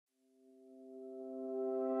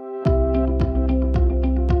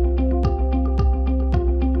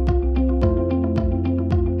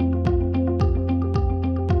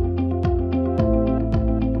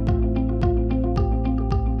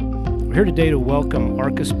here today to welcome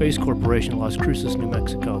ARCA Space Corporation, Las Cruces, New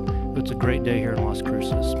Mexico. It's a great day here in Las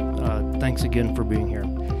Cruces. Thanks again for being here.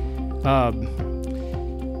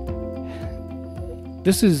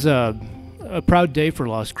 This is a proud day for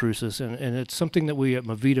Las Cruces, and it's something that we at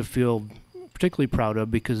MVEDA feel particularly proud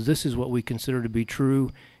of because this is what we consider to be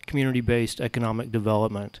true community-based economic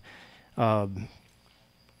development.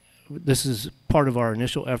 This is part of our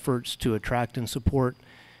initial efforts to attract and support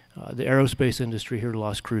the aerospace industry here to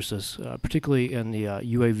Las Cruces, particularly in the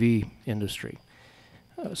UAV industry.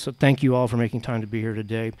 So thank you all for making time to be here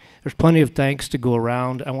today. There's plenty of thanks to go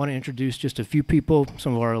around. I want to introduce just a few people,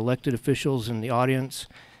 some of our elected officials in the audience,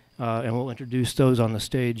 and we'll introduce those on the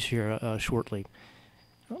stage here shortly.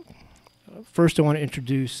 First, I want to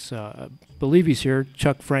introduce, I believe he's here,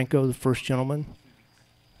 Chuck Franco, the first gentleman.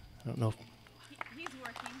 I don't know if... He's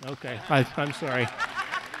working. Okay, I'm sorry.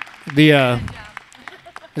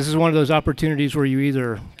 This is one of those opportunities where you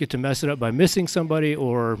either get to mess it up by missing somebody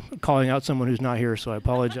or calling out someone who's not here, so I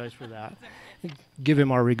apologize for that. Give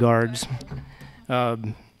him our regards.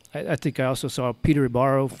 I think I also saw Peter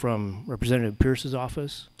Ibarro from Representative Pierce's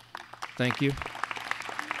office. Thank you.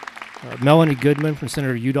 Melanie Goodman from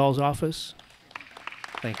Senator Udall's office.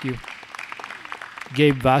 Thank you.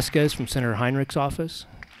 Gabe Vasquez from Senator Heinrich's office.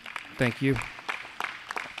 Thank you.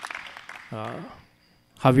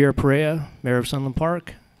 Javier Perea, Mayor of Sunland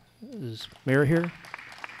Park. Is Mayor here?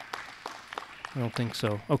 I don't think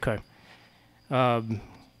so. Okay.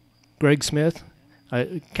 Greg Smith,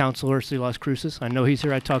 Councilor, City of Las Cruces. I know he's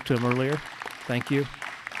here. I talked to him earlier. Thank you.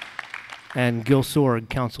 And Gil Sorg,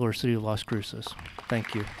 Councilor, City of Las Cruces.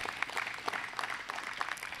 Thank you.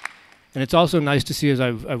 And it's also nice to see as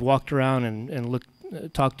I've walked around and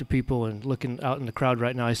talked to people and looking out in the crowd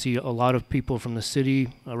right now, I see a lot of people from the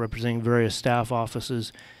city representing various staff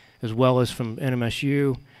offices, as well as from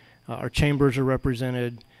NMSU. Our chambers are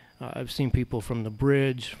represented. I've seen people from the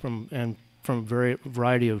bridge, from a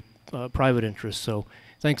variety of private interests. So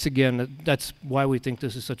thanks again. That's why we think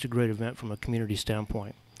this is such a great event from a community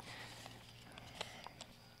standpoint.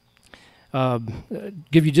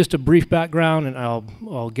 Give you just a brief background, and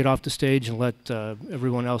I'll get off the stage and let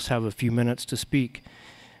everyone else have a few minutes to speak.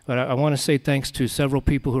 But I want to say thanks to several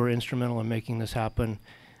people who are instrumental in making this happen.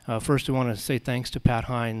 First, I want to say thanks to Pat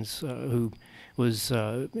Hines, who was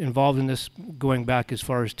involved in this going back as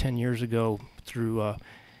far as 10 years ago through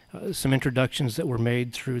some introductions that were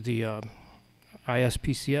made through the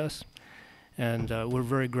ISPCS. And we're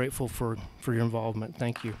very grateful for your involvement.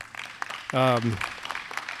 Thank you.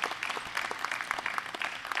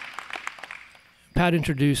 Pat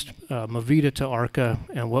introduced MVEDA to ARCA,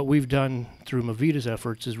 and what we've done through MVEDA's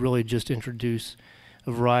efforts is really just introduce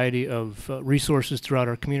a variety of resources throughout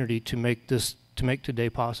our community to make today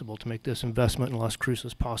possible, to make this investment in Las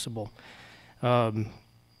Cruces possible. I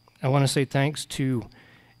want to say thanks to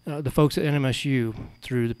the folks at NMSU,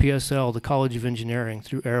 through the PSL, the College of Engineering,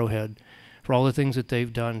 through Arrowhead, for all the things that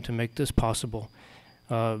they've done to make this possible.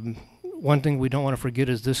 One thing we don't want to forget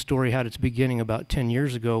is this story had its beginning about 10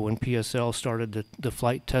 years ago when PSL started the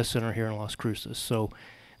Flight Test Center here in Las Cruces. So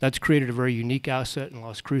that's created a very unique asset in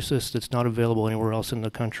Las Cruces that's not available anywhere else in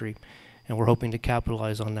the country, and we're hoping to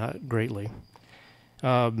capitalize on that greatly.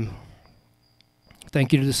 Thank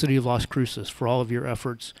you to the City of Las Cruces for all of your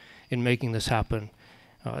efforts in making this happen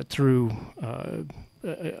through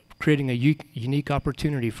creating a unique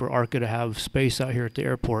opportunity for ARCA to have space out here at the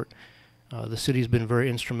airport. The city's been very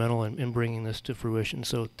instrumental in bringing this to fruition,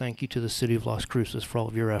 so thank you to the City of Las Cruces for all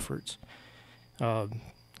of your efforts.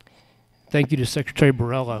 Thank you to Secretary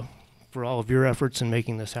Barella for all of your efforts in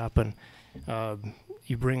making this happen.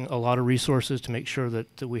 You bring a lot of resources to make sure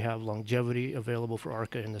that we have longevity available for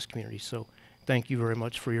ARCA in this community, so thank you very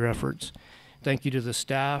much for your efforts. Thank you to the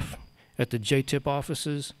staff at the JTIP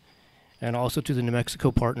offices, and also to the New Mexico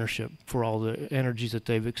Partnership for all the energies that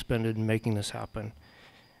they've expended in making this happen.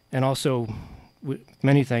 And also,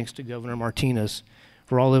 many thanks to Governor Martinez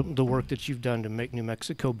for all the work that you've done to make New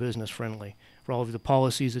Mexico business friendly, for all of the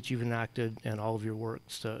policies that you've enacted and all of your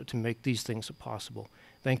works to make these things possible.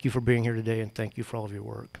 Thank you for being here today, and thank you for all of your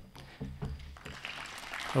work.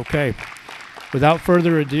 Okay, without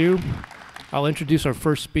further ado, I'll introduce our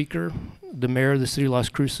first speaker, the Mayor of the City of Las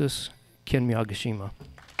Cruces, Ken Miyagishima.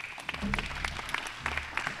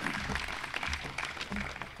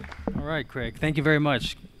 All right, Craig, thank you very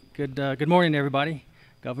much. Good morning, everybody.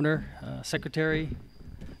 Governor, Secretary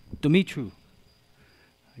Dumitru.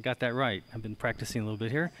 I got that right. I've been practicing a little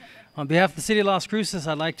bit here. On behalf of the City of Las Cruces,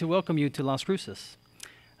 I'd like to welcome you to Las Cruces.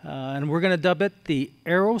 And we're going to dub it the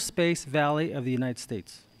Aerospace Valley of the United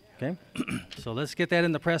States. Okay? So let's get that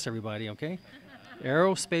in the press, everybody, okay?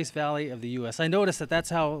 Aerospace Valley of the U.S. I noticed that that's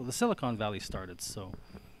how the Silicon Valley started, so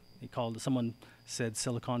they called it, someone said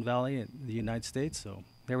Silicon Valley in the United States, so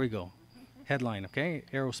there we go. Headline, okay?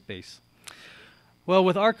 Aerospace. Well,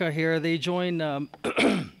 with ARCA here, they joined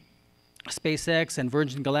SpaceX and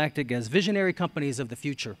Virgin Galactic as visionary companies of the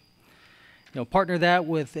future. Partner that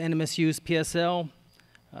with NMSU's PSL,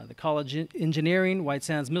 the College of Engineering, White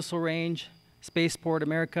Sands Missile Range, Spaceport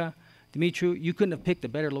America. Dimitru, you couldn't have picked a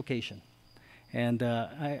better location. And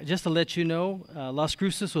just to let you know, Las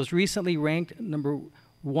Cruces was recently ranked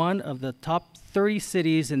 #1 of the top 30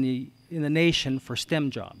 cities in the nation for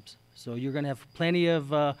STEM jobs. So you're going to have plenty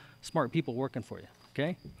of smart people working for you,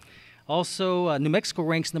 okay? Also, New Mexico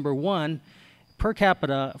ranks #1 per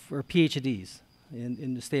capita for PhDs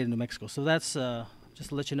in the state of New Mexico. So that's just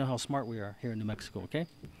to let you know how smart we are here in New Mexico, okay?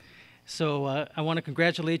 So I want to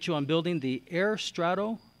congratulate you on building the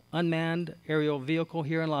AirStrato unmanned aerial vehicle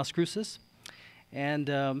here in Las Cruces. And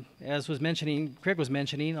as was mentioning, Craig was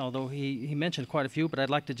mentioning, although he mentioned quite a few, but I'd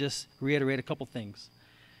like to just reiterate a couple things.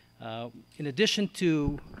 In addition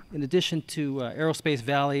to Aerospace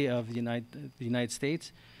Valley of the United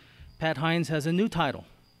States, Pat Hines has a new title.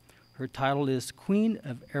 Her title is Queen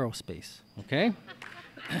of Aerospace, okay?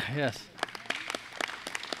 Yes.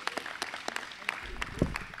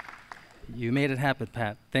 You made it happen,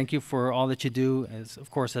 Pat. Thank you for all that you do, of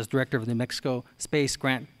course, as Director of the New Mexico Space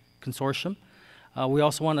Grant Consortium. We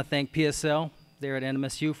also want to thank PSL there at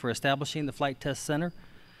NMSU for establishing the Flight Test Center.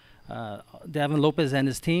 Davin Lopez and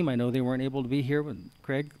his team, I know they weren't able to be here, but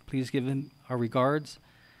Craig, please give him our regards.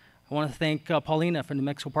 I want to thank Paulina from New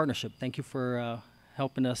Mexico Partnership. Thank you for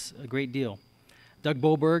helping us a great deal. Doug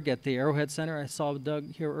Boberg at the Arrowhead Center. I saw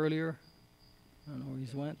Doug here earlier. I don't know where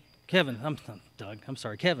he's went. Kevin, I'm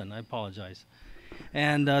sorry, Kevin, I apologize.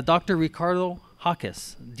 And Dr. Ricardo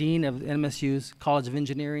Hawkes, Dean of NMSU's College of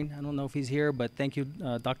Engineering. I don't know if he's here, but thank you,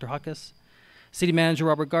 Dr. Hawkes. City Manager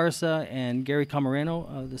Robert Garza and Gary Camareno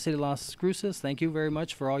of the City of Las Cruces, thank you very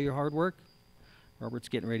much for all your hard work. Robert's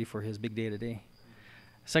getting ready for his big day today.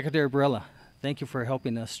 Secretary Barella, thank you for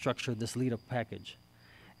helping us structure this lead-up package.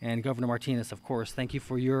 And Governor Martinez, of course, thank you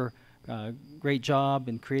for your great job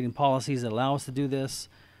in creating policies that allow us to do this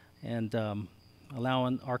and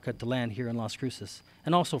allowing ARCA to land here in Las Cruces.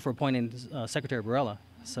 And also for appointing Secretary Barella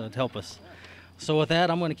to help us. So with that,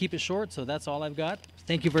 I'm going to keep it short, so that's all I've got.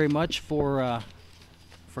 Thank you very much for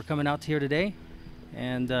coming out here today.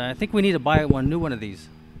 And I think we need to buy one new one of these,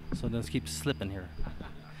 so let's keep slipping here.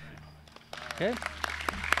 Okay?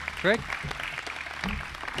 Greg?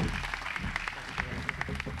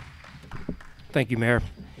 Thank you, Mayor.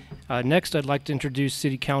 Next, I'd like to introduce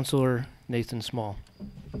City Councilor Nathan Small.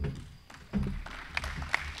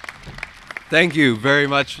 Thank you very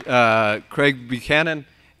much, Craig Buchanan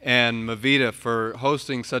and MVEDA, for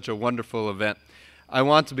hosting such a wonderful event. I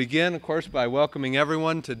want to begin, of course, by welcoming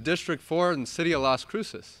everyone to District 4 in the City of Las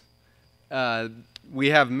Cruces. We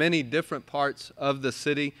have many different parts of the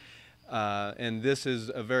city, and this is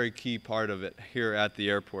a very key part of it here at the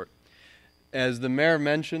airport. As the mayor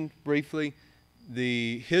mentioned briefly,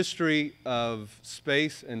 the history of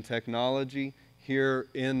space and technology here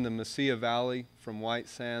in the Mesilla Valley, from White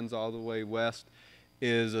Sands all the way west,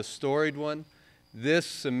 is a storied one. This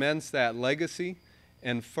cements that legacy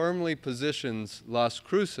and firmly positions Las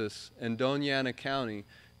Cruces and Doña Ana County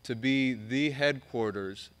to be the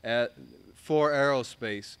headquarters for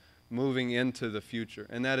aerospace moving into the future.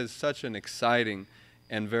 And that is such an exciting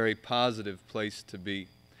and very positive place to be.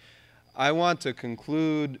 I want to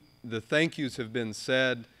conclude, the thank yous have been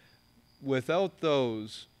said. Without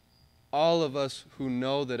those, all of us who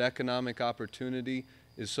know that economic opportunity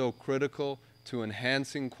is so critical to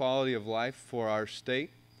enhancing quality of life for our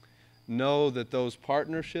state, know that those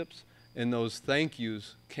partnerships and those thank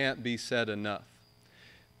yous can't be said enough.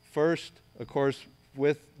 First, of course,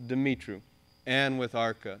 with Dimitru and with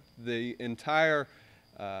ARCA, the entire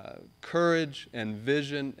courage and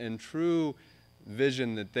vision and true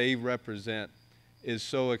vision that they represent is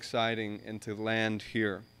so exciting, and to land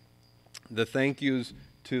here. The thank yous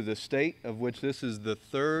to the state, of which this is the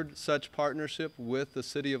third such partnership with the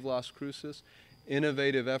City of Las Cruces,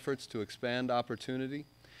 innovative efforts to expand opportunity,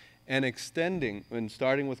 and extending, and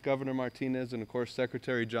starting with Governor Martinez and of course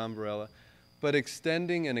Secretary John Varela, but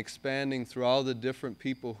extending and expanding through all the different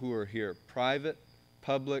people who are here, private,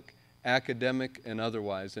 public, academic, and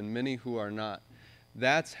otherwise, and many who are not.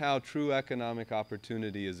 That's how true economic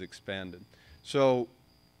opportunity is expanded. So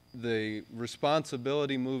the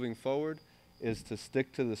responsibility moving forward is to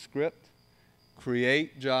stick to the script,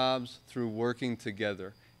 create jobs through working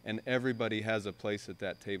together, and everybody has a place at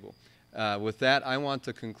that table. With that, I want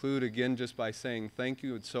to conclude again just by saying thank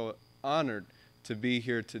you. It's so honored to be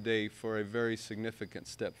here today for a very significant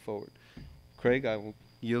step forward. Craig, I will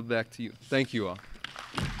yield back to you. Thank you all.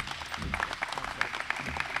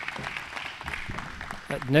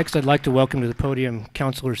 Next, I'd like to welcome to the podium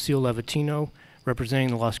Councilor Seal Levatino, representing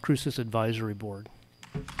the Las Cruces Advisory Board.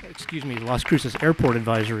 Excuse me, the Las Cruces Airport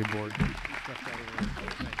Advisory Board.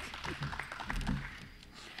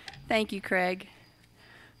 Thank you, Craig.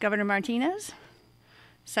 Governor Martinez,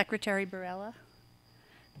 Secretary Barella,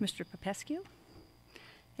 Mr. Popescu,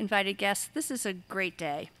 invited guests, this is a great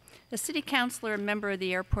day. As City Councilor and member of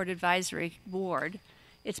the Airport Advisory Board,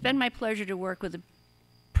 it's been my pleasure to work with a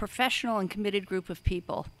professional and committed group of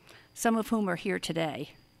people, some of whom are here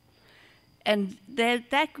today. And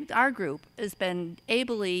our group has been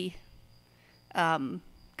ably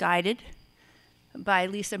guided by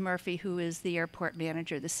Lisa Murphy, who is the airport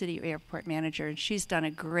manager, the city airport manager, and she's done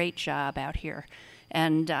a great job out here.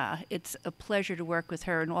 And it's a pleasure to work with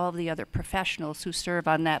her and all of the other professionals who serve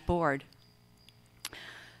on that board.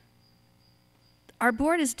 Our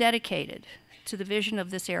board is dedicated to the vision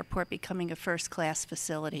of this airport becoming a first-class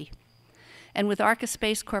facility. And with ARCA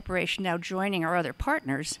Space Corporation now joining our other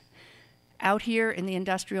partners out here in the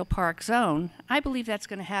industrial park zone, I believe that's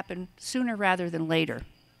going to happen sooner rather than later.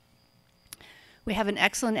 We have an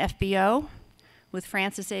excellent FBO with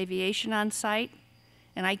Francis Aviation on site,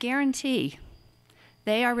 and I guarantee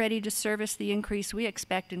they are ready to service the increase we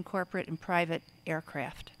expect in corporate and private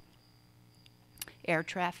aircraft, air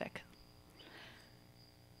traffic.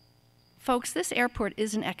 Folks, this airport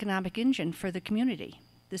is an economic engine for the community.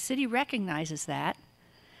 The city recognizes that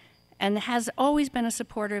and has always been a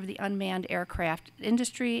supporter of the unmanned aircraft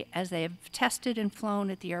industry, as they have tested and flown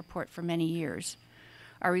at the airport for many years.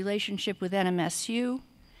 Our relationship with NMSU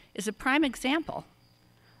is a prime example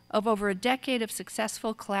of over a decade of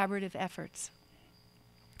successful collaborative efforts.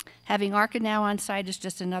 Having ARCA now on site is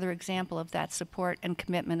just another example of that support and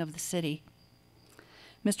commitment of the city.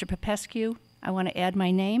 Mr. Popescu, I want to add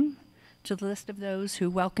my name to the list of those who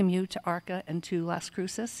welcome you to ARCA and to Las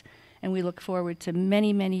Cruces, and we look forward to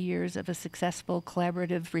many, many years of a successful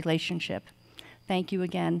collaborative relationship. Thank you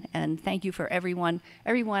again, and thank you for everyone.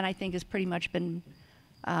 Everyone, I think, has pretty much been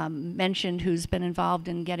mentioned who's been involved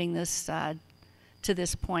in getting this to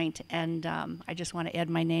this point, and I just want to add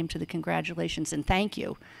my name to the congratulations and thank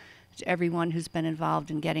you to everyone who's been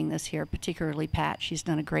involved in getting this here, particularly Pat. She's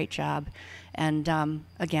done a great job, and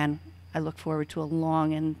again, I look forward to a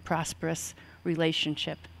long and prosperous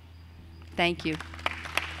relationship. Thank you.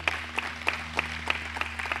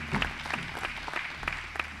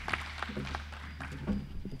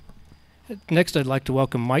 Next, I'd like to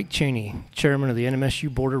welcome Mike Cheney, Chairman of the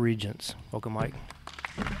NMSU Board of Regents. Welcome, Mike.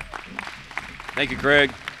 Thank you,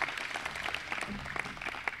 Craig.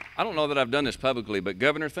 I don't know that I've done this publicly, but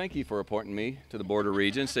Governor, thank you for appointing me to the Board of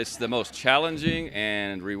Regents. It's the most challenging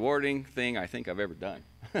and rewarding thing I think I've ever done.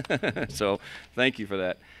 So thank you for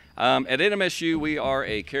that. At NMSU, we are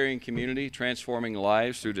a caring community transforming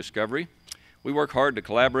lives through discovery. We work hard to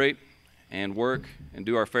collaborate and work and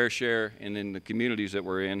do our fair share in the communities that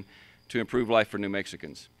we're in to improve life for New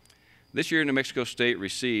Mexicans. This year, New Mexico State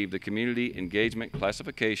received the Community Engagement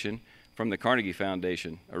Classification from the Carnegie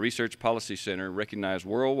Foundation, a research policy center recognized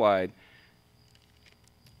worldwide.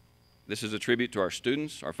 This is a tribute to our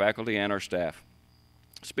students, our faculty, and our staff.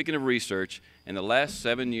 Speaking of research, in the last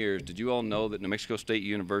 7 years, did you all know that New Mexico State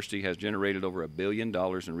University has generated over $1 billion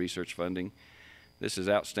in research funding? This is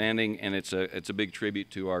outstanding, and it's a big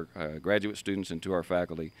tribute to our graduate students and to our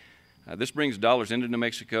faculty. This brings dollars into New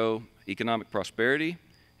Mexico, economic prosperity,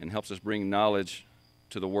 and helps us bring knowledge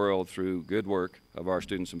to the world through good work of our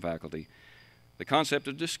students and faculty. The concept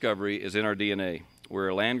of discovery is in our DNA. We're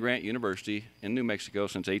a land-grant university in New Mexico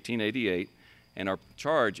since 1888, and our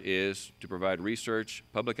charge is to provide research,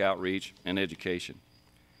 public outreach, and education.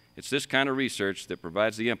 It's this kind of research that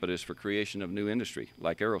provides the impetus for creation of new industry,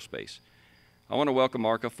 like aerospace. I want to welcome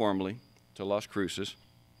ARCA formally to Las Cruces,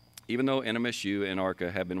 even though NMSU and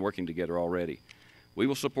ARCA have been working together already. We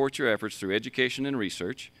will support your efforts through education and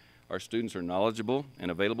research. Our students are knowledgeable and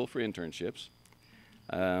available for internships.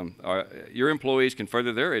 Your employees can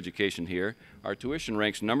further their education here. Our tuition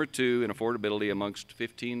ranks #2 in affordability amongst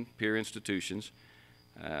 15 peer institutions.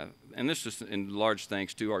 And this is in large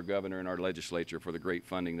thanks to our governor and our legislature for the great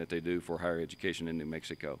funding that they do for higher education in New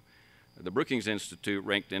Mexico. The Brookings Institute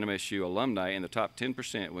ranked NMSU alumni in the top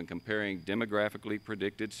 10% when comparing demographically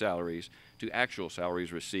predicted salaries to actual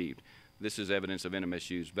salaries received. This is evidence of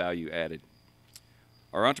NMSU's value added.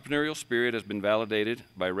 Our entrepreneurial spirit has been validated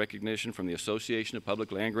by recognition from the Association of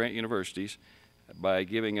Public Land-Grant Universities by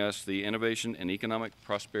giving us the Innovation and Economic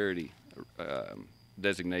Prosperity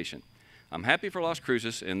designation. I'm happy for Las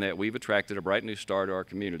Cruces in that we've attracted a bright new star to our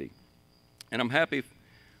community. And I'm happy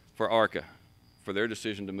for ARCA for their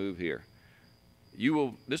decision to move here.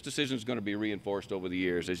 This decision is going to be reinforced over the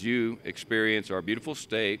years as you experience our beautiful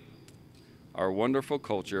state, our wonderful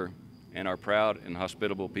culture, and our proud and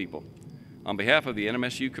hospitable people. On behalf of the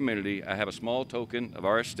NMSU community, I have a small token of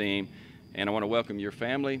our esteem, and I want to welcome your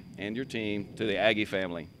family and your team to the Aggie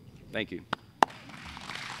family. Thank you.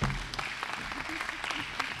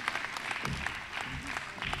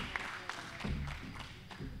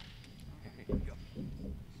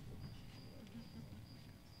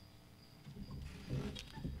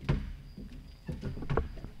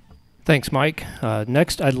 Thanks, Mike.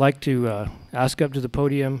 Next, I'd like to ask up to the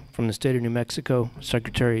podium from the state of New Mexico,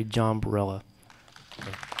 Secretary John Barella.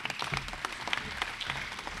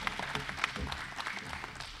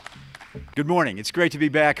 Good morning. It's great to be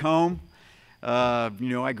back home. You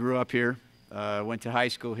know, I grew up here, went to high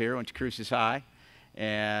school here, went to Cruces High,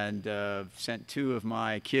 and sent 2 of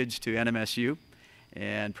my kids to NMSU,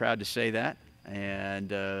 and proud to say that.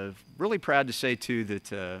 And really proud to say, too,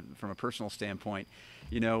 that from a personal standpoint,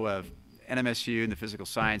 you know, NMSU and the Physical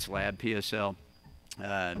Science Lab, PSL,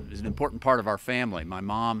 is an important part of our family. My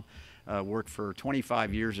mom worked for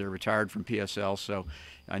 25 years there, retired from PSL, so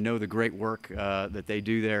I know the great work that they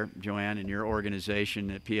do there. Joanne, and your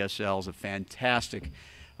organization at PSL is a fantastic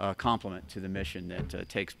complement to the mission that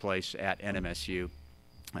takes place at NMSU.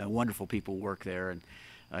 Wonderful people work there, and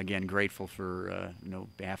again, grateful for, you know,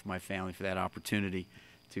 behalf of my family for that opportunity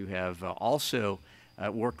to have also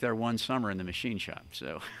worked there one summer in the machine shop.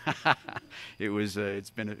 So it's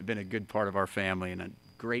been a good part of our family and a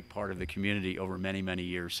great part of the community over many, many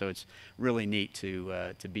years. So it's really neat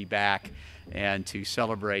to be back and to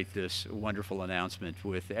celebrate this wonderful announcement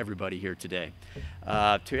with everybody here today.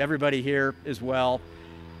 To everybody here as well,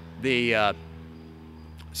 the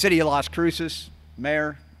City of Las Cruces,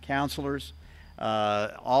 Mayor, councilors,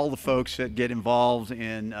 all the folks that get involved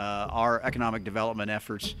in our economic development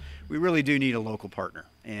efforts, we really do need a local partner.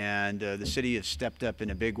 And the city has stepped up in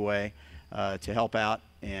a big way to help out,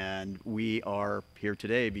 and we are here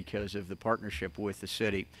today because of the partnership with the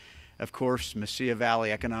city. Of course, Mesilla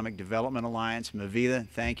Valley Economic Development Alliance, MVEDA,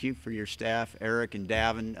 thank you for your staff. Eric and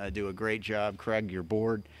Davin do a great job. Craig, your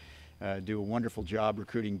board, do a wonderful job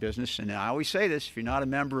recruiting business. And I always say this, if you're not a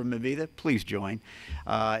member of MVEDA, please join.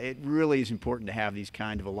 It really is important to have these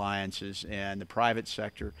kind of alliances, and the private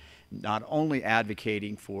sector not only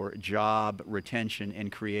advocating for job retention and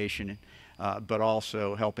creation, but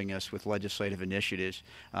also helping us with legislative initiatives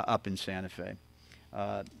up in Santa Fe.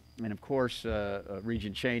 And of course,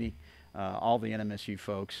 Regent Cheney, all the NMSU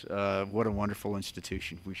folks, what a wonderful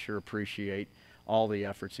institution. We sure appreciate all the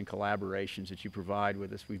efforts and collaborations that you provide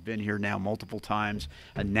with us. We've been here now multiple times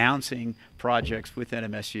announcing projects with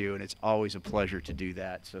NMSU, and it's always a pleasure to do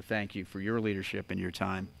that. So thank you for your leadership and your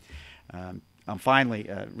time. Finally,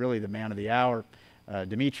 really the man of the hour,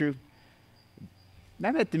 Dumitru.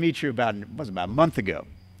 I met Dumitru about a month ago,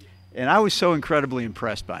 and I was so incredibly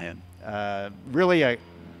impressed by him. Really a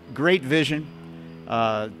great vision,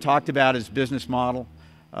 talked about his business model,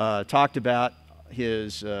 talked about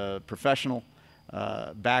his professional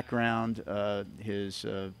background, his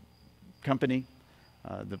company,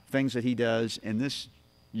 the things that he does, and this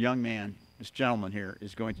young man, this gentleman here,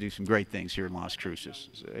 is going to do some great things here in Las Cruces.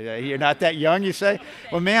 So, you're not that young, you say?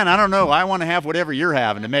 Well, man, I don't know. I want to have whatever you're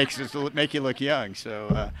having to make you look young.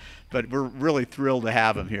 So, but we're really thrilled to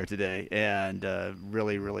have him here today, and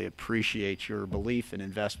really, really appreciate your belief and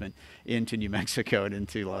investment into New Mexico and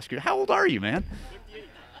into Las Cruces. How old are you, man? 38.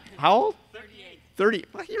 How old? 38. 30.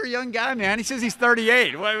 Well, you're a young guy, man. He says he's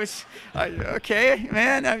 38. Okay,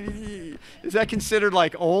 man. I mean, is that considered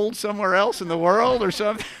like old somewhere else in the world or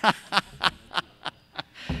something?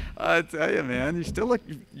 I tell you, man, you still look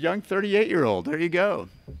young, 38-year-old. There you go.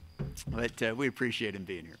 But we appreciate him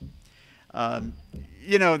being here.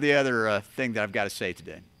 You know, the other thing that I've got to say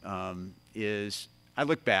today is I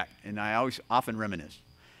look back, and I often reminisce.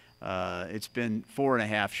 It's been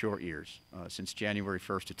 4.5 short years since January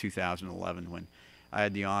 1st of 2011 when I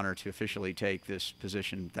had the honor to officially take this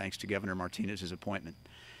position thanks to Governor Martinez's appointment.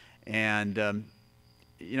 And,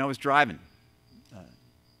 you know, I was driving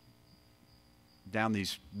down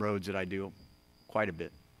these roads that I do quite a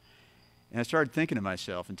bit. And I started thinking to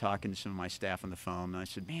myself and talking to some of my staff on the phone, and I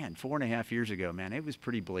said, man, 4.5 years ago, man, it was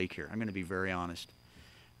pretty bleak here. I'm going to be very honest.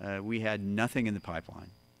 We had nothing in the pipeline.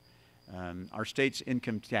 Our state's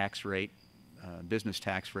income tax rate, business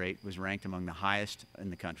tax rate, was ranked among the highest in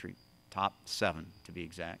the country, top 7 to be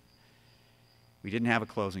exact. We didn't have a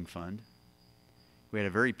closing fund. We had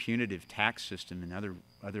a very punitive tax system in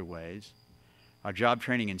other ways. Our job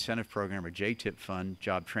training incentive program, or JTIP fund,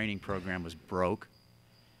 job training program, was broke.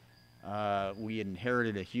 We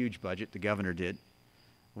inherited a huge budget, the governor did,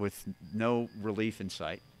 with no relief in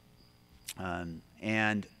sight.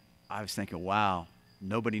 And I was thinking, wow,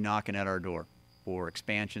 nobody knocking at our door for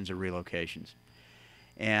expansions or relocations.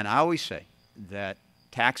 And I always say that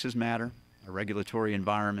taxes matter, a regulatory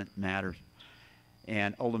environment matters,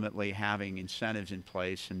 and ultimately having incentives in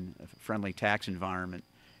place and a friendly tax environment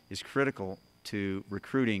is critical to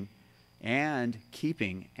recruiting and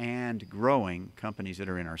keeping and growing companies that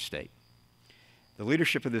are in our state. The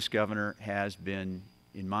leadership of this governor has been,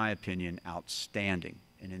 in my opinion, outstanding,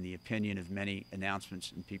 and in the opinion of many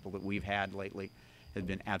announcements and people that we've had lately, has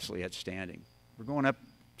been absolutely outstanding. We're going up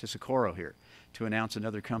to Socorro here to announce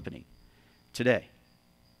another company today.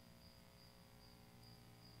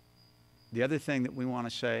 The other thing that we want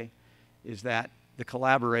to say is that the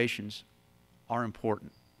collaborations are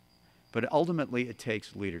important, but ultimately it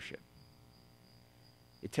takes leadership.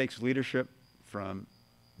 It takes leadership from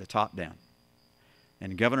the top down.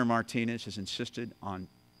 And Governor Martinez has insisted on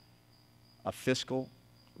a fiscal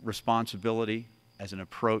responsibility as an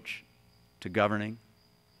approach to governing.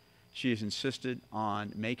 She has insisted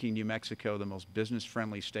on making New Mexico the most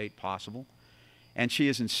business-friendly state possible. And she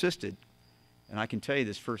has insisted, and I can tell you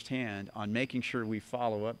this firsthand, on making sure we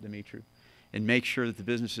follow up, Dimitru, and make sure that the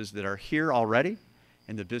businesses that are here already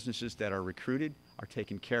and the businesses that are recruited are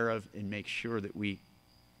taken care of, and make sure that we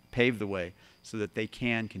pave the way so that they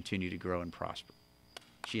can continue to grow and prosper.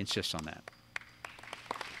 She insists on that.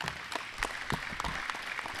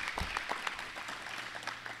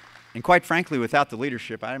 And quite frankly, without the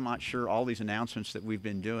leadership, I'm not sure all these announcements that we've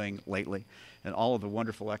been doing lately and all of the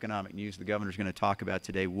wonderful economic news the governor's going to talk about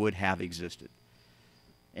today would have existed.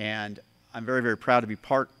 And I'm very, very proud to be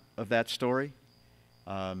part of that story.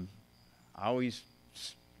 I always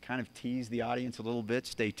kind of tease the audience a little bit.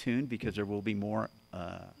 Stay tuned, because there will be more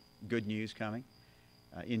good news coming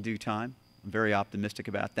in due time. I'm very optimistic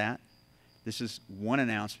about that. This is one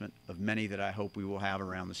announcement of many that I hope we will have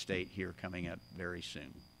around the state here coming up very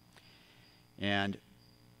soon. And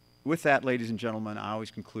with that, ladies and gentlemen, I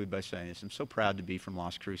always conclude by saying this. I'm so proud to be from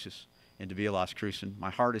Las Cruces and to be a Las Crucean.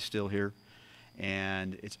 My heart is still here,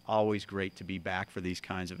 and it's always great to be back for these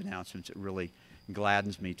kinds of announcements. It really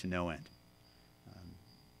gladdens me to no end.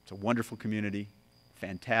 It's a wonderful community,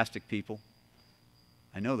 fantastic people.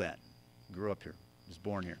 I know that. Grew up here, was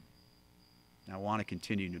born here. And I want to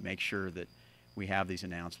continue to make sure that we have these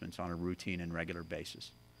announcements on a routine and regular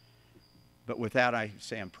basis. But with that, I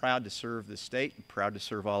say I'm proud to serve this state, I'm proud to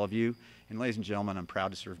serve all of you, and ladies and gentlemen, I'm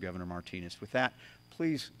proud to serve Governor Martinez. With that,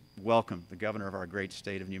 please welcome the governor of our great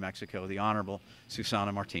state of New Mexico, the Honorable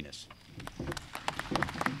Susana Martinez.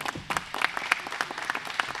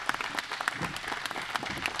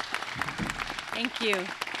 Thank you.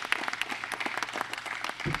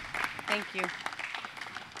 Thank you.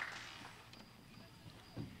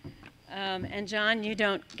 And John, you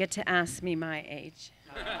don't get to ask me my age.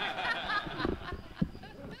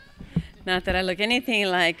 Not that I look anything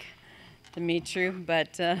like Dimitru,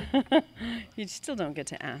 but you still don't get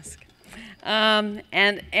to ask. And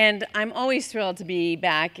I'm always thrilled to be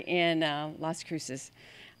back in Las Cruces.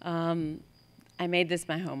 I made this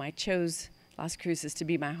my home. I chose Las Cruces to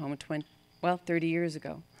be my home 30 years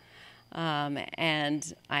ago.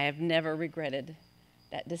 And I have never regretted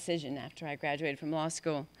that decision after I graduated from law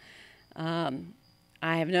school.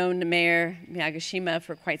 I have known the Mayor Miyagishima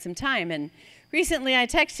for quite some time, and recently I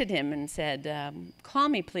texted him and said, call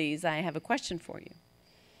me please, I have a question for you.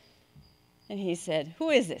 And he said, who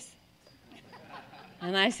is this?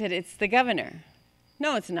 And I said, it's the governor.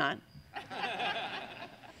 No, it's not.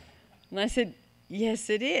 And I said, yes,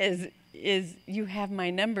 it is. You have my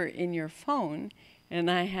number in your phone, and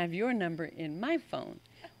I have your number in my phone.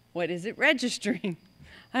 What is it registering?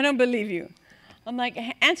 I don't believe you. I'm like,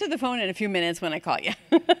 answer the phone in a few minutes when I call you.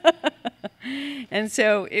 And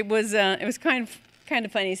so it was kind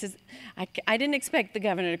of funny. He says, I didn't expect the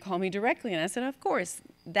governor to call me directly. And I said, of course,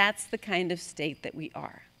 that's the kind of state that we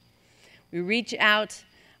are. We reach out.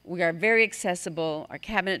 We are very accessible. Our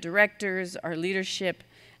cabinet directors, our leadership,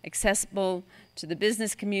 accessible to the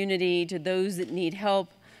business community, to those that need help.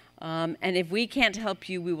 And if we can't help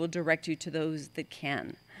you, we will direct you to those that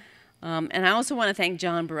can. And I also want to thank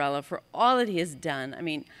John Barella for all that he has done. I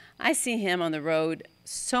mean, I see him on the road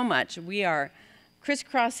so much. We are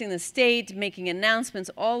crisscrossing the state, making announcements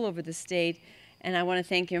all over the state, and I want to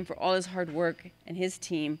thank him for all his hard work and his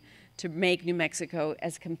team to make New Mexico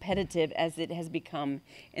as competitive as it has become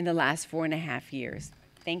in the last 4.5 years.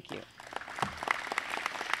 Thank you.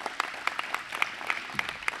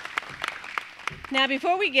 Now,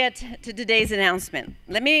 before we get to today's announcement,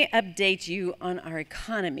 let me update you on our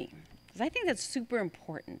economy, because I think that's super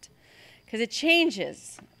important, because it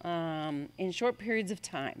changes in short periods of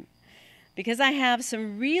time, because I have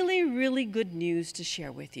some really, really good news to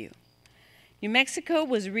share with you. New Mexico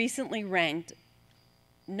was recently ranked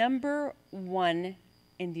 #1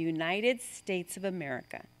 in the United States of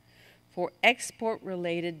America for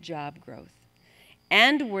export-related job growth.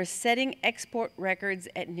 And we're setting export records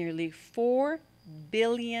at nearly $4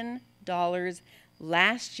 billion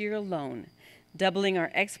last year alone, doubling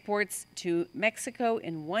our exports to Mexico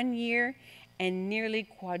in 1 year and nearly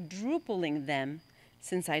quadrupling them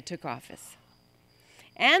since I took office.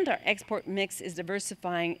 And our export mix is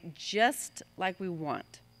diversifying just like we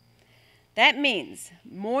want. That means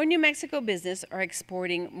more New Mexico business are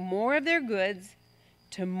exporting more of their goods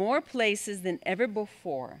to more places than ever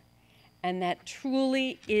before. And that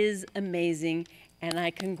truly is amazing, and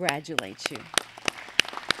I congratulate you.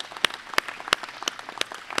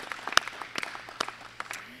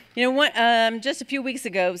 You know what, just a few weeks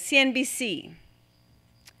ago, CNBC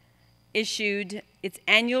issued its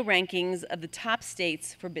annual rankings of the top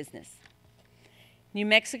states for business. New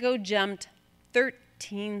Mexico jumped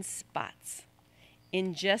 13 spots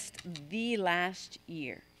in just the last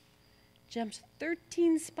year. Jumped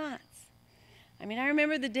 13 spots. I mean, I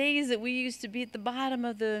remember the days that we used to be at the bottom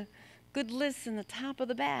of the good lists and the top of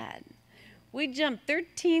the bad. We jumped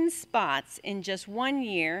 13 spots in just 1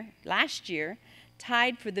 year, last year,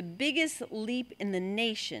 tied for the biggest leap in the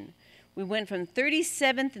nation. We went from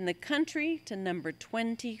 37th in the country to number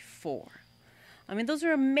 24. I mean, those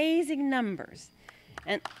are amazing numbers.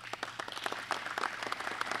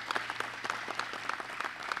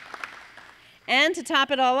 And to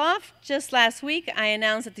top it all off, just last week, I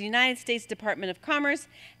announced that the United States Department of Commerce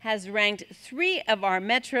has ranked 3 of our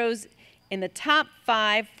metros in the top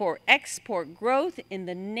 5 for export growth in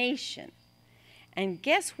the nation. And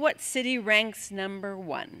guess what city ranks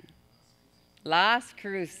 #1? Las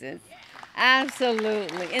Cruces.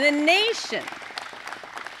 Absolutely. In the nation.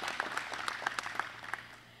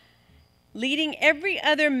 Leading every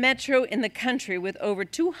other metro in the country with over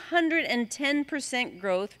 210%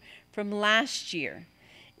 growth from last year,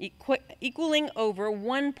 equaling over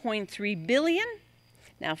 $1.3 billion.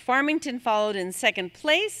 Now, Farmington followed in second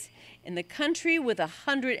place in the country with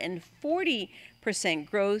 140%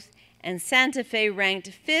 growth, and Santa Fe ranked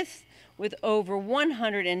 5th with over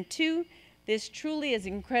 102. This truly is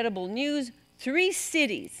incredible news. 3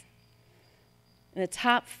 cities in the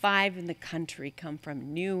top 5 in the country come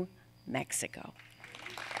from New Mexico.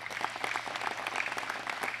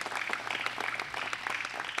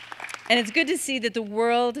 And it's good to see that the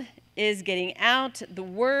word is getting out. The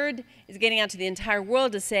word is getting out to the entire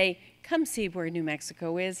world to say, come see where New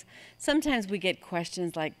Mexico is. Sometimes we get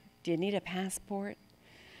questions like, do you need a passport?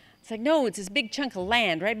 It's like, no, it's this big chunk of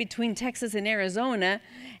land right between Texas and Arizona,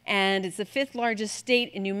 and it's the 5th largest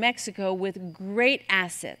state in New Mexico with great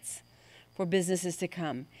assets for businesses to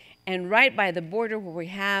come. And right by the border where we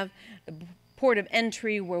have the port of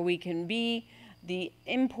entry where we can be the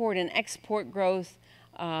import and export growth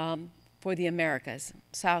for the Americas,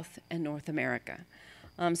 South and North America.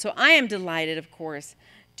 So I am delighted, of course,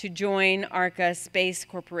 to join ARCA Space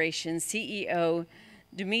Corporation CEO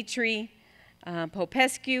Dumitru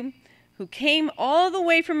Popescu, who came all the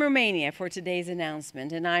way from Romania for today's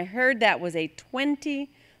announcement. And I heard that was a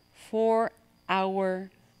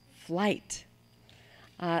 24-hour flight.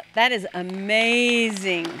 That is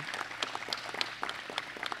amazing.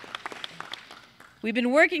 We've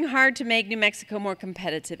been working hard to make New Mexico more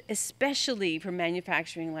competitive, especially for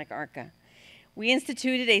manufacturing like ARCA. We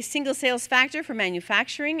instituted a single sales factor for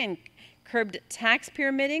manufacturing and curbed tax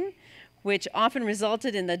pyramiding, which often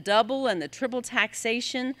resulted in the double and the triple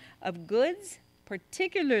taxation of goods,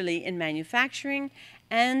 particularly in manufacturing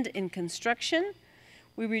and in construction.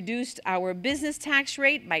 We reduced our business tax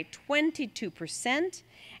rate by 22%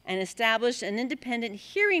 and established an independent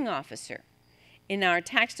hearing officer in our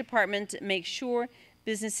tax department to make sure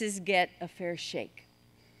businesses get a fair shake.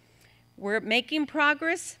 We're making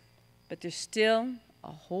progress, but there's still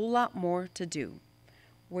a whole lot more to do.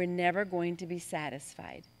 We're never going to be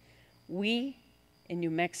satisfied. We in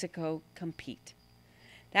New Mexico compete.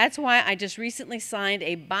 That's why I just recently signed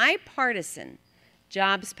a bipartisan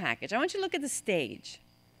jobs package. I want you to look at the stage.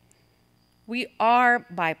 We are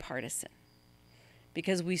bipartisan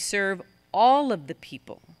because we serve all of the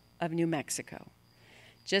people of New Mexico.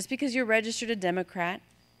 Just because you're registered a Democrat,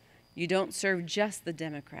 you don't serve just the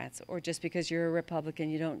Democrats, or just because you're a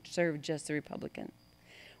Republican, you don't serve just the Republicans.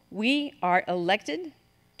 We are elected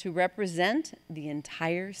to represent the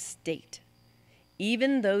entire state,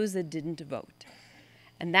 even those that didn't vote.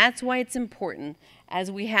 And that's why it's important,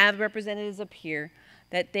 as we have representatives up here,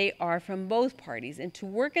 that they are from both parties. And to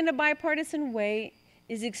work in a bipartisan way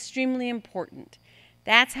is extremely important.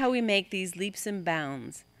 That's how we make these leaps and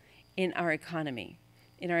bounds in our economy,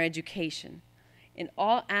 in our education, in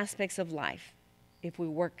all aspects of life, if we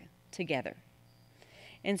work together.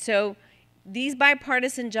 And so these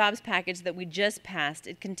bipartisan jobs package that we just passed,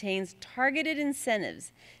 it contains targeted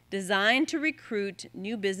incentives designed to recruit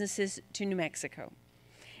new businesses to New Mexico.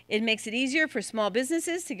 It makes it easier for small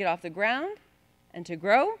businesses to get off the ground and to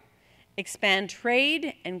grow, expand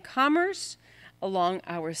trade and commerce along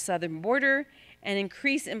our southern border, and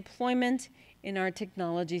increase employment in our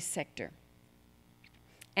technology sector.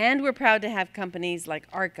 And we're proud to have companies like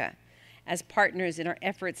ARCA as partners in our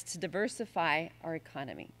efforts to diversify our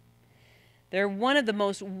economy. They're one of the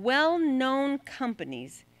most well-known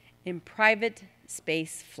companies in private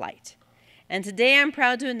space flight. And today I'm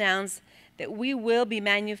proud to announce that we will be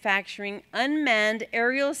manufacturing unmanned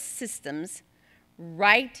aerial systems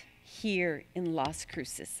right here in Las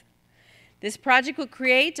Cruces. This project will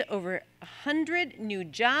create over 100 new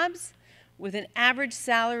jobs with an average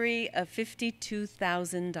salary of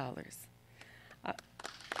 $52,000.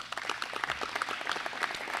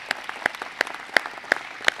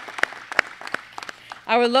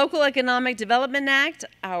 Our Local Economic Development Act,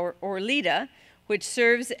 or LEDA, which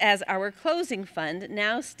serves as our closing fund,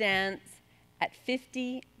 now stands at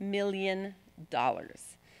 $50 million.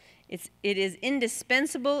 It is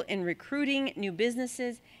indispensable in recruiting new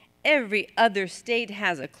businesses. Every other state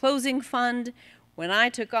has a closing fund. When I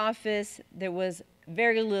took office, there was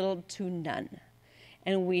very little to none.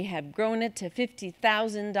 And we have grown it to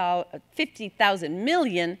 $50,000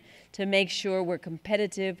 million to make sure we're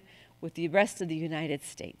competitive with the rest of the United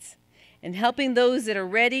States. And helping those that are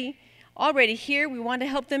already here, we want to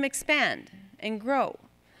help them expand and grow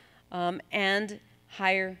and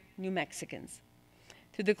hire new Mexicans.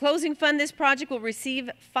 Through the closing fund, this project will receive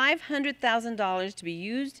 $500,000 to be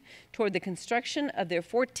used toward the construction of their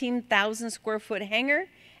 14,000 square foot hangar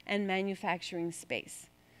and manufacturing space.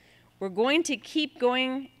 We're going to keep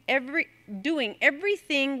doing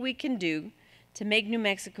everything we can do to make New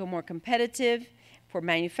Mexico more competitive for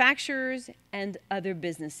manufacturers and other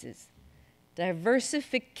businesses.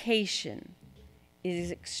 Diversification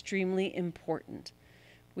is extremely important.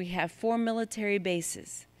 We have 4 military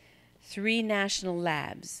bases, 3 national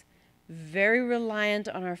labs, very reliant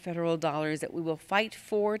on our federal dollars that we will fight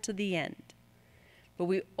for to the end. But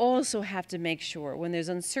we also have to make sure when there's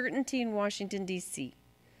uncertainty in Washington, D.C.,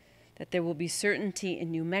 that there will be certainty in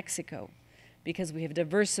New Mexico because we have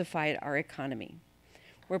diversified our economy.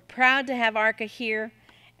 We're proud to have ARCA here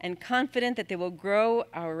and confident that they will grow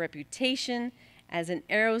our reputation as an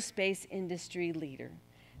aerospace industry leader.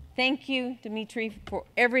 Thank you, Dimitri, for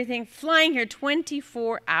everything. Flying here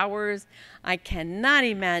 24 hours. I cannot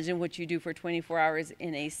imagine what you do for 24 hours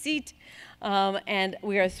in a seat. And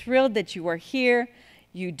we are thrilled that you are here.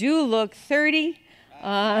 You do look 30,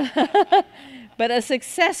 but a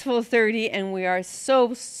successful 30, and we are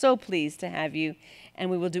so, so pleased to have you. And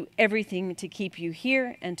we will do everything to keep you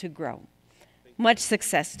here and to grow. Much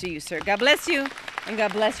success to you, sir. God bless you, and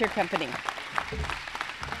God bless your company.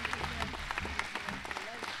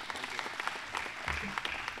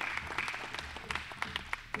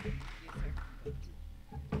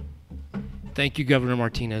 Thank you, Governor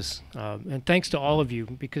Martinez. And thanks to all of you,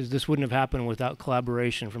 because this wouldn't have happened without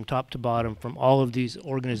collaboration from top to bottom from all of these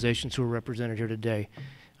organizations who are represented here today.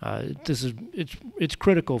 It's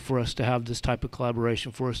critical for us to have this type of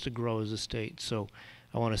collaboration for us to grow as a state. So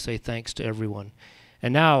I want to say thanks to everyone.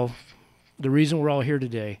 And now, the reason we're all here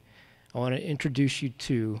today, I want to introduce you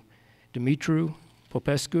to Dumitru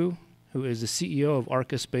Popescu, who is the CEO of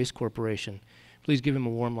ARCA Space Corporation. Please give him a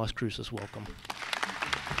warm Las Cruces welcome.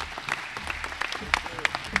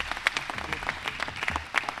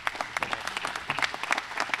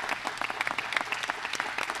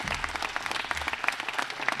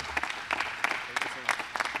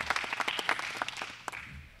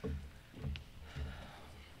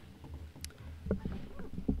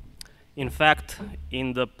 In fact,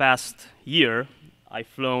 in the past year, I've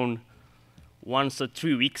flown once at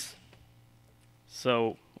 3 weeks,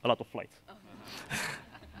 so a lot of flights.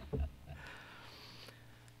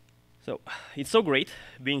 So it's so great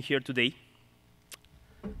being here today.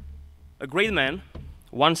 A great man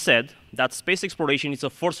once said that space exploration is a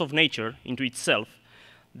force of nature into itself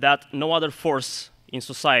that no other force in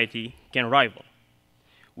society can rival.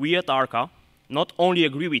 We at ARCA not only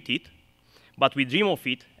agree with it, but we dream of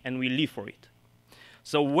it and we live for it.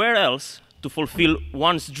 So where else to fulfill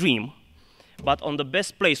one's dream, but on the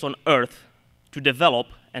best place on Earth to develop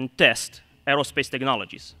and test aerospace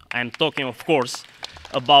technologies. I am talking, of course,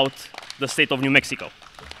 about the state of New Mexico.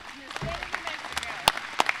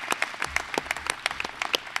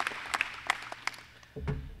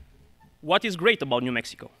 What is great about New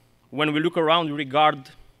Mexico? When we look around, we regard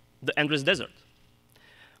the endless desert.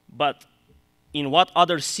 But in what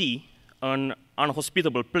others see an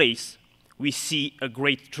unhospitable place, we see a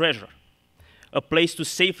great treasure, a place to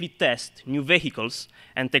safely test new vehicles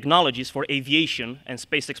and technologies for aviation and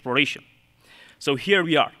space exploration. So here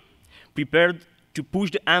we are, prepared to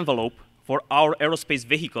push the envelope for our aerospace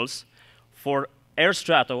vehicles, for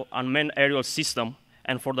AirStrato unmanned aerial system,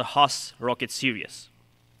 and for the Haas rocket series.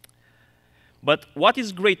 But what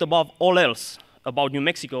is great above all else about New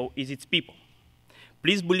Mexico is its people.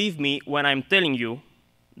 Please believe me when I'm telling you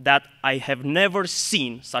that I have never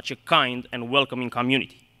seen such a kind and welcoming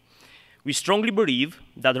community. We strongly believe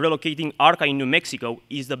that relocating ARCA in New Mexico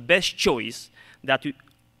is the best choice that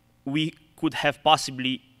we could have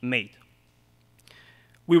possibly made.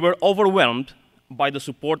 We were overwhelmed by the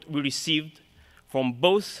support we received from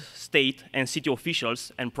both state and city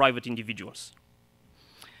officials and private individuals.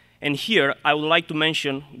 And here, I would like to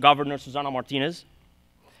mention Governor Susana Martinez,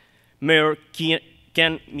 Mayor Ken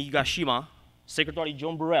Migashima, Secretary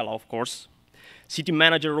John Burrella, of course, City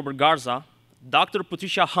Manager Robert Garza, Dr.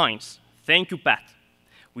 Patricia Hines. Thank you, Pat.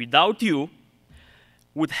 Without you,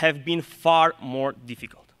 would have been far more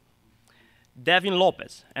difficult. Devin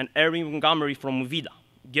Lopez and Erin Montgomery from MVEDA,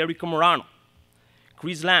 Gary Camorano,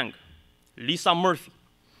 Chris Lang, Lisa Murphy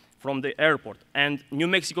from the airport, and New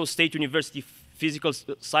Mexico State University Physical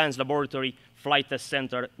Science Laboratory Flight Test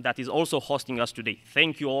Center that is also hosting us today.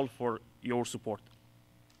 Thank you all for your support.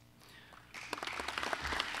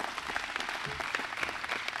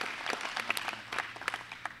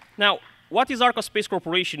 Now, what is ARCA Space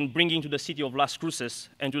Corporation bringing to the city of Las Cruces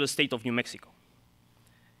and to the state of New Mexico?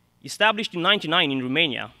 Established in 1999 in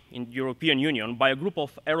Romania, in the European Union, by a group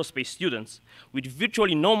of aerospace students with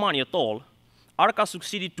virtually no money at all, ARCA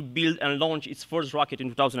succeeded to build and launch its first rocket in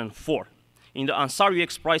 2004 in the Ansari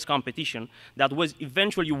X Prize competition that was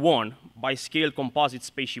eventually won by Scale Composite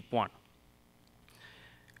Spaceship One.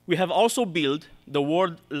 We have also built the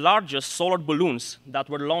world's largest solar balloons that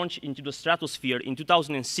were launched into the stratosphere in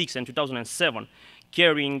 2006 and 2007,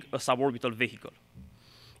 carrying a suborbital vehicle.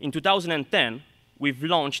 In 2010, we've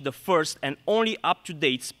launched the first and only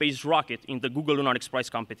up-to-date space rocket in the Google Lunar X Prize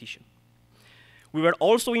competition. We were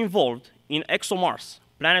also involved in ExoMars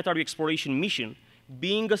planetary exploration mission,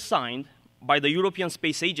 being assigned by the European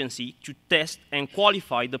Space Agency to test and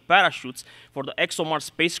qualify the parachutes for the ExoMars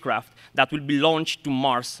spacecraft that will be launched to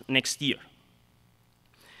Mars next year.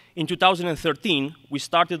 In 2013, we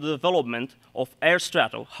started the development of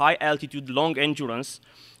AirStrato, high-altitude, long-endurance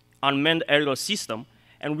unmanned aerial system,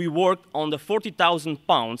 and we worked on the 40,000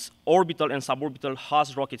 pounds orbital and suborbital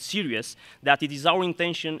Haas rocket series that it is our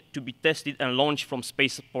intention to be tested and launched from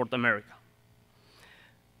Spaceport America.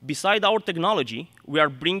 Beside our technology, we are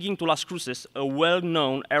bringing to Las Cruces a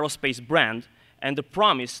well-known aerospace brand and the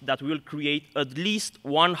promise that we will create at least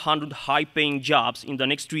 100 high-paying jobs in the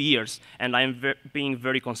next 3 years, and I am being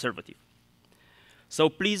very conservative. So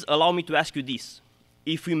please allow me to ask you this.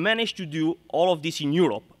 If we manage to do all of this in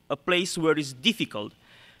Europe, a place where it's difficult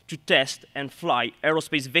to test and fly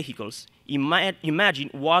aerospace vehicles, imagine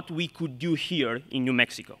what we could do here in New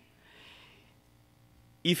Mexico.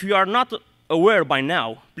 If you are not aware by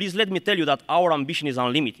now, please let me tell you that our ambition is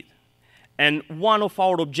unlimited. And one of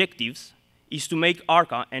our objectives is to make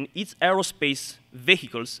ARCA and its aerospace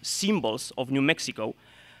vehicles symbols of New Mexico,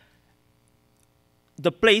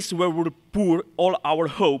 the place where we'll pour all our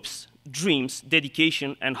hopes, dreams,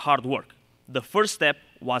 dedication, and hard work. The first step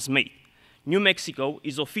was made. New Mexico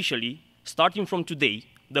is officially, starting from today,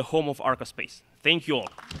 the home of ARCA Space. Thank you all.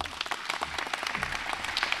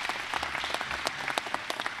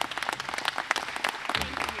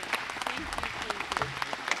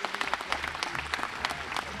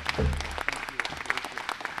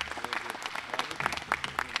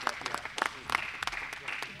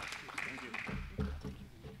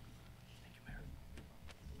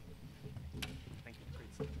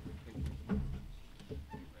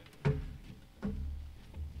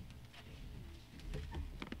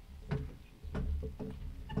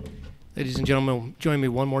 Ladies and gentlemen, join me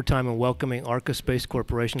one more time in welcoming ARCA Space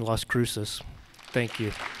Corporation, Las Cruces. Thank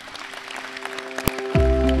you.